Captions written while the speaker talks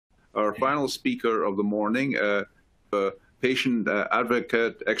our final speaker of the morning, patient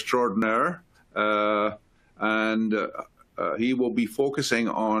advocate extraordinaire, and he will be focusing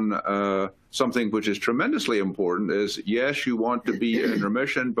on something which is tremendously important. Is yes, you want to be in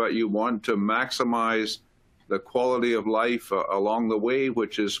remission, but you want to maximize the quality of life along the way,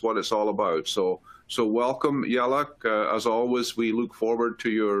 which is what it's all about. So welcome, Yelak. As always, we look forward to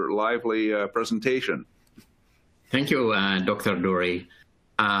your lively presentation. Thank you, Dr. Dury.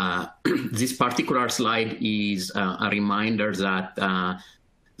 This particular slide is a reminder that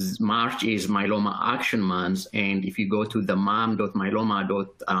March is Myeloma Action Month, and if you go to the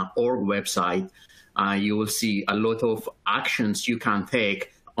mam.myeloma.org website, you will see a lot of actions you can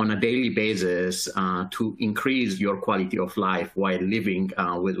take on a daily basis to increase your quality of life while living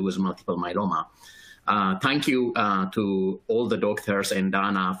with multiple myeloma. Thank you to all the doctors and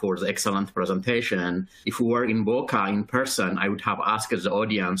Donna for the excellent presentation. If we were in Boca in person, I would have asked the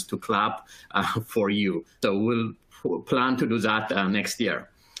audience to clap for you. So we'll plan to do that next year.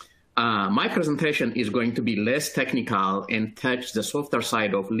 My presentation is going to be less technical and touch the softer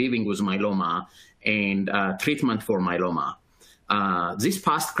side of living with myeloma and treatment for myeloma. This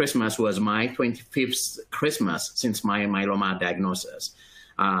past Christmas was my 25th Christmas since my myeloma diagnosis.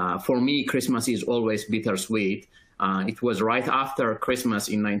 For me, Christmas is always bittersweet. It was right after Christmas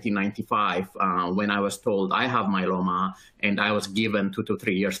in 1995 when I was told I have myeloma and I was given 2 to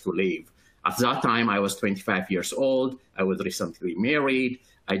 3 years to live. At that time, I was 25 years old. I was recently married.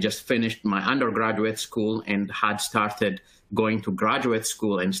 I just finished my undergraduate school and had started going to graduate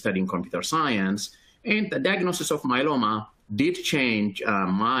school and studying computer science. And the diagnosis of myeloma did change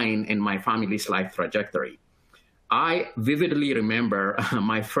mine and my family's life trajectory. I vividly remember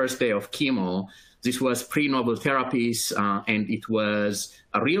my first day of chemo. This was pre-novel therapies, and it was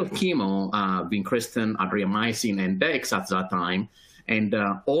a real chemo, vincristine, adriamycin, and dex at that time. And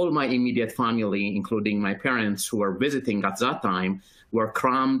all my immediate family, including my parents who were visiting at that time, were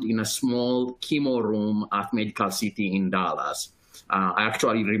crammed in a small chemo room at Medical City in Dallas. I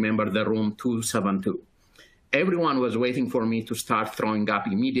actually remember the room 272. Everyone was waiting for me to start throwing up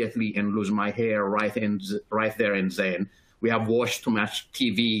immediately and lose my hair right there and then. We have watched too much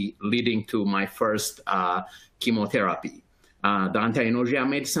TV leading to my first chemotherapy. The anti-nausea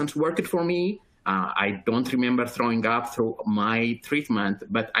medicines worked for me. I don't remember throwing up through my treatment,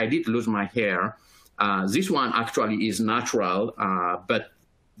 but I did lose my hair. This one actually is natural, but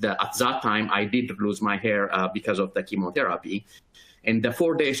at that time I did lose my hair because of the chemotherapy. And the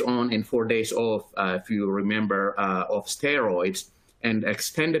 4 days on and 4 days off, if you remember, of steroids, and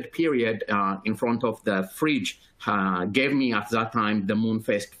extended period in front of the fridge gave me at that time the moon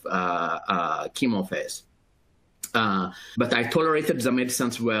phase chemo phase. But I tolerated the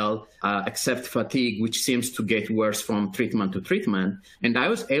medicines well, except fatigue, which seems to get worse from treatment to treatment. And I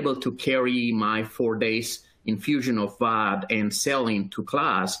was able to carry my 4 days infusion of VAD and saline to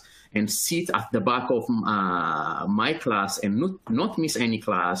class and sit at the back of my class and not miss any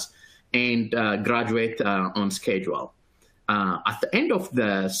class and graduate on schedule. At the end of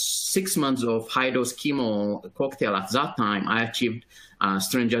the 6 months of high-dose chemo cocktail at that time, I achieved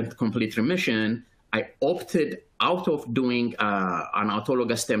stringent complete remission. I opted out of doing an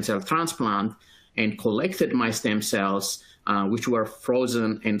autologous stem cell transplant and collected my stem cells, which were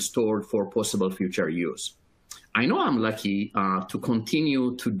frozen and stored for possible future use. I know I'm lucky to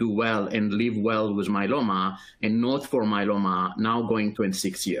continue to do well and live well with myeloma and not for myeloma, now going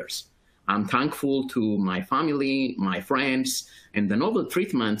 26 years. I'm thankful to my family, my friends, and the novel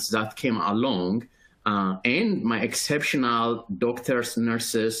treatments that came along, and my exceptional doctors,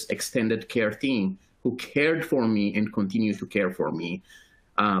 nurses, extended care team who cared for me and continue to care for me.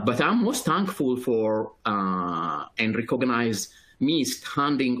 But I'm most thankful for and recognize me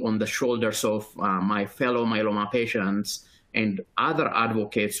standing on the shoulders of my fellow myeloma patients and other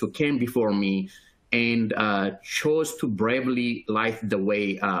advocates who came before me and chose to bravely light the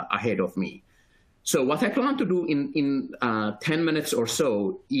way ahead of me. So what I plan to do in 10 minutes or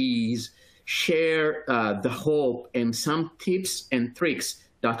so is share the hope and some tips and tricks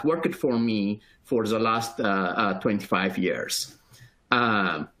that worked for me for the last 25 years.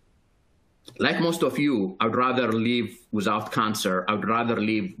 Like most of you, I'd rather live without cancer. I'd rather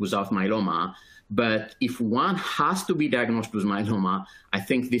live without myeloma. But if one has to be diagnosed with myeloma, I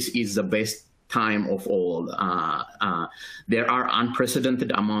think this is the best time of all. There are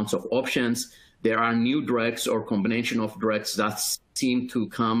unprecedented amounts of options. There are new drugs or combination of drugs that seem to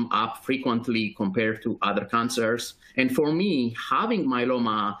come up frequently compared to other cancers. And for me, having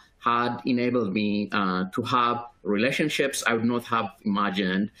myeloma had enabled me to have relationships I would not have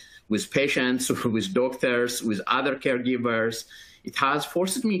imagined with patients, with doctors, with other caregivers. it has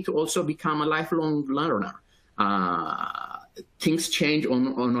forced me to also become a lifelong learner. Things change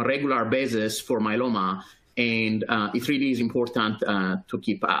on a regular basis for myeloma, and it really is important to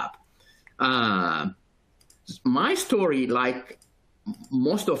keep up. My story, like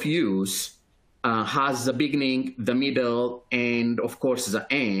most of you's, has the beginning, the middle, and of course the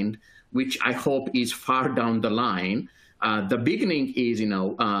end, which I hope is far down the line. The beginning is,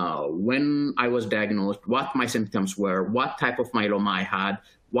 when I was diagnosed, what my symptoms were, what type of myeloma I had,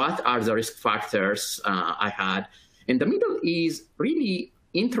 what are the risk factors I had. And the middle is really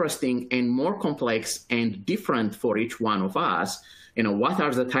interesting and more complex and different for each one of us. What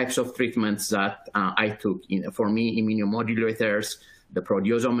are the types of treatments that I took? For me, immunomodulators, the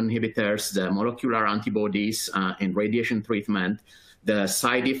proteasome inhibitors, the molecular antibodies, and radiation treatment, the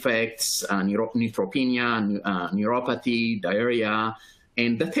side effects, neutropenia, neuropathy, diarrhea,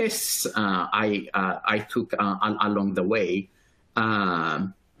 and the tests I took along the way. I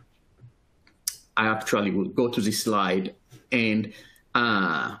actually will go to this slide. And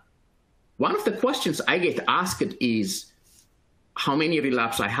one of the questions I get asked is how many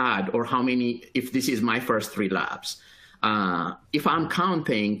relapse I had, or how many, if this is my first relapse. If I'm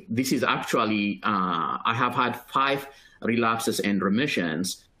counting, this is actually, I have had 5 relapses and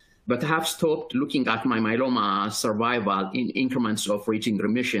remissions, but I have stopped looking at my myeloma survival in increments of reaching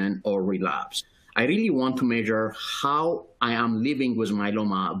remission or relapse. I really want to measure how I am living with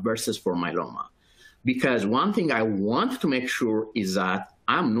myeloma versus for myeloma. Because one thing I want to make sure is that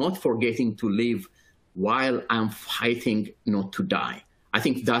I'm not forgetting to live while I'm fighting not to die. I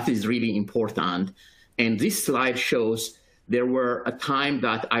think that is really important. And this slide shows there were a time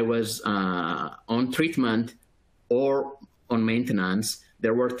that I was on treatment or on maintenance.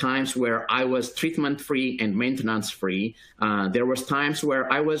 There were times where I was treatment-free and maintenance-free. There was times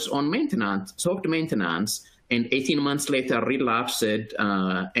where I was on maintenance, soft maintenance, and 18 months later relapsed,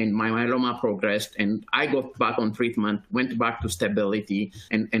 and my myeloma progressed, and I got back on treatment, went back to stability,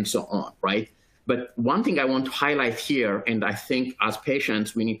 and so on, right? But one thing I want to highlight here, and I think as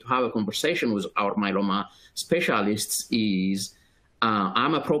patients we need to have a conversation with our myeloma specialists, is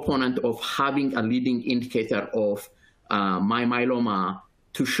I'm a proponent of having a leading indicator of my myeloma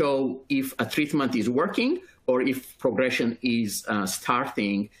to show if a treatment is working or if progression is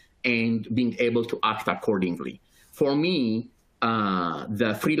starting, and being able to act accordingly. For me,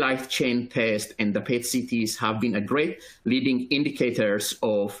 the free light chain test and the PET CTs have been a great leading indicators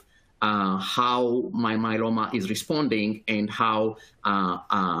of how my myeloma is responding and how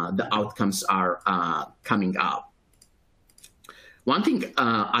the outcomes are coming out. One thing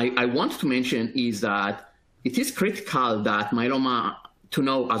I want to mention is that it is critical that myeloma, to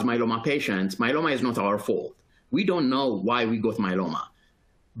know as myeloma patients, myeloma is not our fault. We don't know why we got myeloma.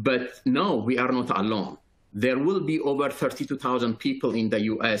 But no, we are not alone. There will be over 32,000 people in the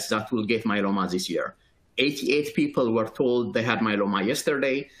US that will get myeloma this year. 88 people were told they had myeloma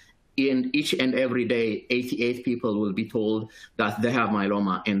yesterday. And each and every day, 88 people will be told that they have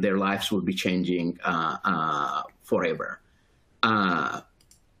myeloma and their lives will be changing forever.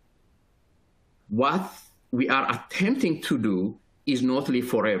 What we are attempting to do is not live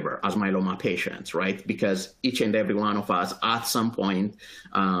forever as myeloma patients, right? Because each and every one of us at some point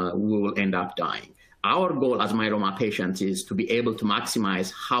will end up dying. Our goal as myeloma patients is to be able to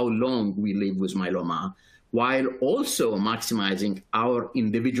maximize how long we live with myeloma, while also maximizing our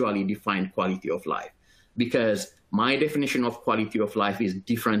individually defined quality of life. Because my definition of quality of life is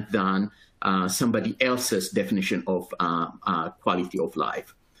different than somebody else's definition of quality of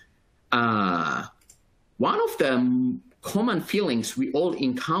life. One of the common feelings we all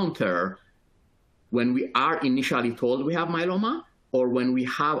encounter when we are initially told we have myeloma, or when we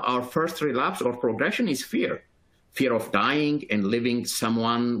have our first relapse or progression, is fear. Fear of dying and leaving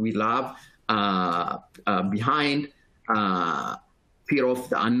someone we love behind, fear of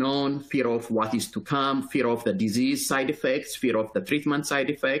the unknown, fear of what is to come, fear of the disease side effects, fear of the treatment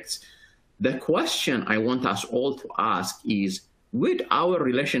side effects. The question I want us all to ask is, with our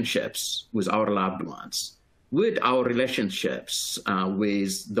relationships with our loved ones, with our relationships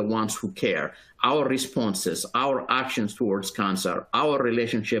with the ones who care, our responses, our actions towards cancer, our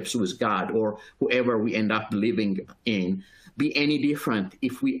relationships with God or whoever we end up living in, be any different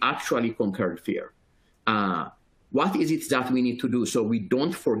if we actually conquered fear? What is it that we need to do so we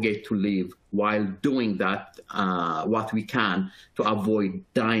don't forget to live while doing that, what we can to avoid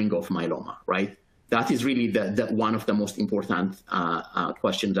dying of myeloma, right? That is really one of the most important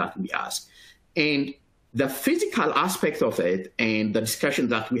questions that we ask. And the physical aspect of it and the discussion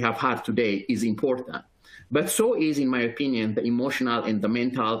that we have had today is important, but so is, in my opinion, the emotional and the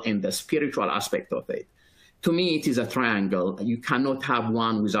mental and the spiritual aspect of it. to me, it is a triangle. You cannot have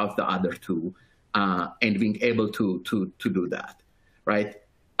one without the other two, and being able to do that, right?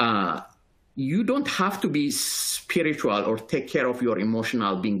 You don't have to be spiritual or take care of your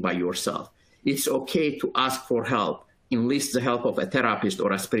emotional being by yourself. It's okay to ask for help, enlist the help of a therapist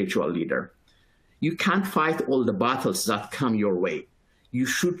or a spiritual leader. You can't fight all the battles that come your way. You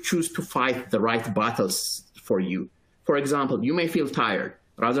should choose to fight the right battles for you. For example, you may feel tired.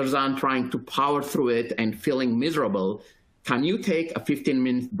 Rather than trying to power through it and feeling miserable, can you take a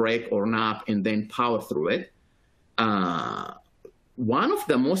 15-minute break or nap and then power through it? One of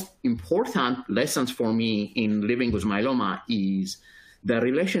the most important lessons for me in living with myeloma is the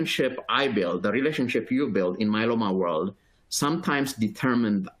relationship I build, the relationship you build in myeloma world sometimes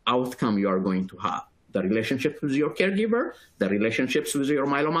determine the outcome you are going to have. The relationships with your caregiver, the relationships with your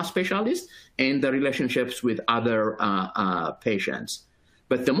myeloma specialist, and the relationships with other patients.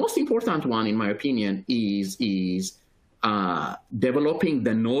 But the most important one, in my opinion, is developing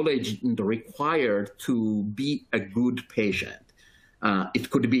the knowledge required to be a good patient. It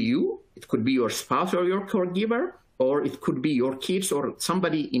could be you, it could be your spouse or your caregiver, or it could be your kids or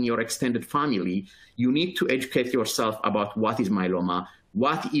somebody in your extended family. You need to educate yourself about what is myeloma,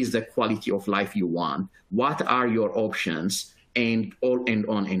 what is the quality of life you want, what are your options, and on and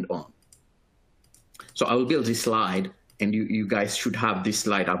on and on. So I will build this slide, and you guys should have this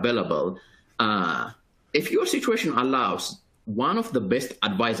slide available. If your situation allows, one of the best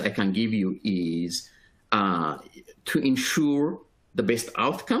advice I can give you is to ensure the best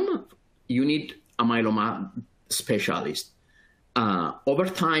outcome, you need a myeloma specialist. Over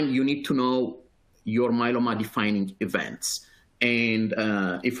time, you need to know your myeloma defining events. And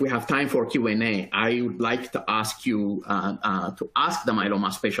if we have time for Q&A, I would like to ask you to ask the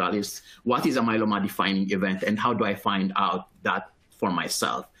myeloma specialist, what is a myeloma defining event and how do I find out that for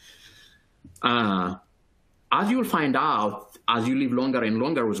myself? As you will find out, as you live longer and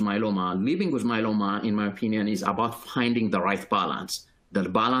longer with myeloma, living with myeloma, in my opinion, is about finding the right balance, the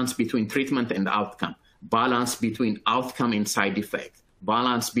balance between treatment and outcome, balance between outcome and side effect,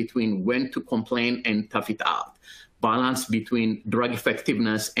 balance between when to complain and tough it out, balance between drug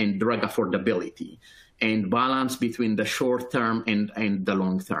effectiveness and drug affordability, and balance between the short term and the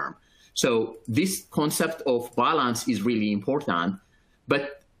long term. So this concept of balance is really important,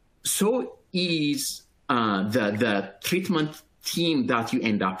 but so is the treatment team that you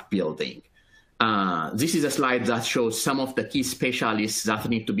end up building. This is a slide that shows some of the key specialists that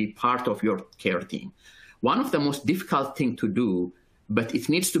need to be part of your care team. One of the most difficult things to do, but it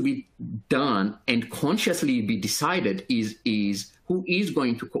needs to be done and consciously be decided, is who is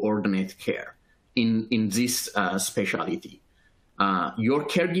going to coordinate care in this specialty. Your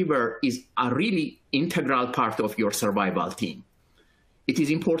caregiver is a really integral part of your survival team. It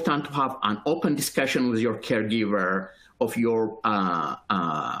is important to have an open discussion with your caregiver of your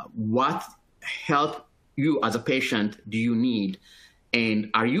what help you as a patient do you need, and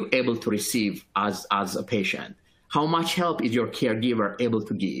are you able to receive as a patient? How much help is your caregiver able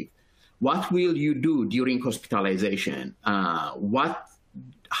to give? What will you do during hospitalization?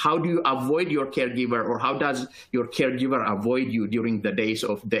 How do you avoid your caregiver, or how does your caregiver avoid you during the days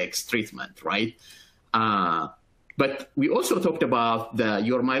of DEX treatment, right? But we also talked about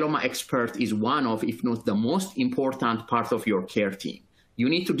your myeloma expert is one of, if not the most important part of your care team. You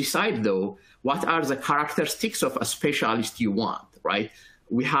need to decide, though, what are the characteristics of a specialist you want, right?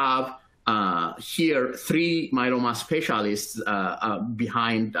 We have here 3 myeloma specialists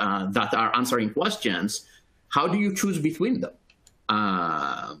behind that are answering questions. How do you choose between them?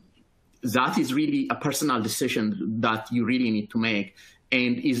 That is really a personal decision that you really need to make,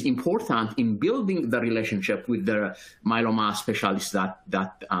 and is important in building the relationship with the myeloma specialist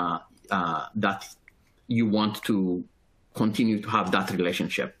that you want to continue to have that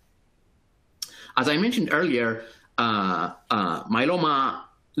relationship. As I mentioned earlier,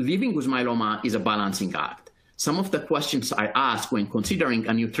 living with myeloma is a balancing act. Some of the questions I ask when considering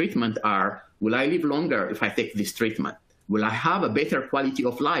a new treatment are, will I live longer if I take this treatment? Will I have a better quality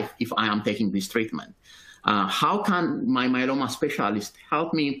of life if I am taking this treatment? How can my myeloma specialist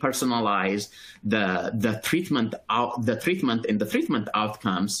help me personalize the treatment and the treatment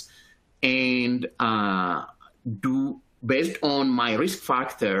outcomes, and based on my risk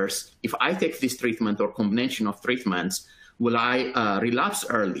factors, if I take this treatment or combination of treatments, will I relapse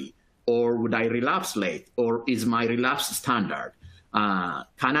early, or would I relapse late, or is my relapse standard?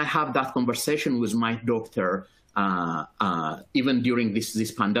 Can I have that conversation with my doctor even during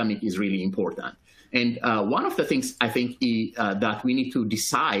this pandemic is really important. And one of the things I think that we need to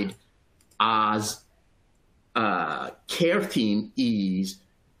decide as a care team is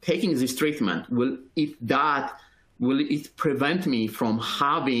taking this treatment, will it prevent me from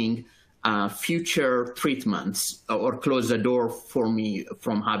having future treatments, or close the door for me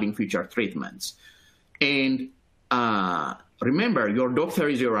from having future treatments? And remember, your doctor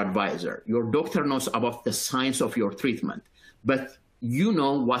is your advisor. Your doctor knows about the science of your treatment, but you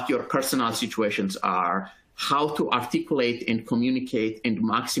know what your personal situations are, how to articulate and communicate and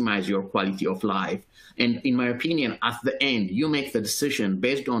maximize your quality of life. And in my opinion, at the end, you make the decision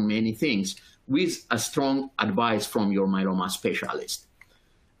based on many things with a strong advice from your myeloma specialist.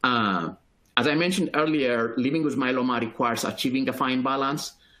 As I mentioned earlier, living with myeloma requires achieving a fine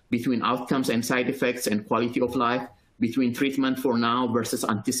balance between outcomes and side effects and quality of life, between treatment for now versus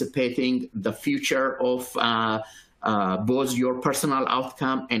anticipating the future of both your personal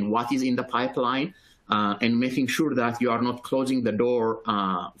outcome and what is in the pipeline, and making sure that you are not closing the door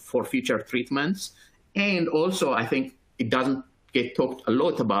for future treatments. And also, I think it doesn't get talked a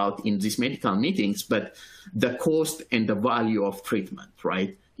lot about in these medical meetings, but the cost and the value of treatment,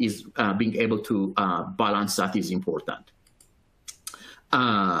 right, is being able to balance that is important.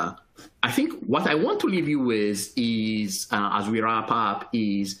 I think what I want to leave you with is, as we wrap up,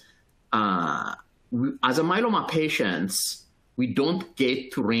 is as a myeloma patients, we don't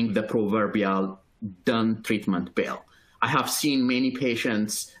get to ring the proverbial done treatment bell. I have seen many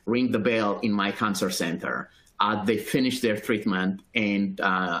patients ring the bell in my cancer center. They finish their treatment and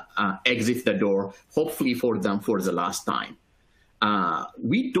exit the door, hopefully for them for the last time.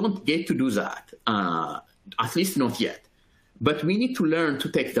 We don't get to do that, at least not yet. But we need to learn to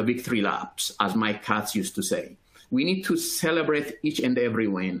take the victory laps, as my cats used to say. We need to celebrate each and every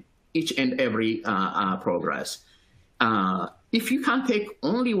win, each and every progress. If you can take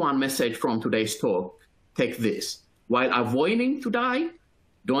only one message from today's talk, take this. While avoiding to die,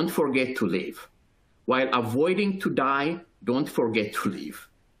 don't forget to live. While avoiding to die, don't forget to live.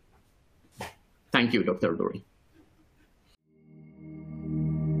 Thank you, Dr. Dori.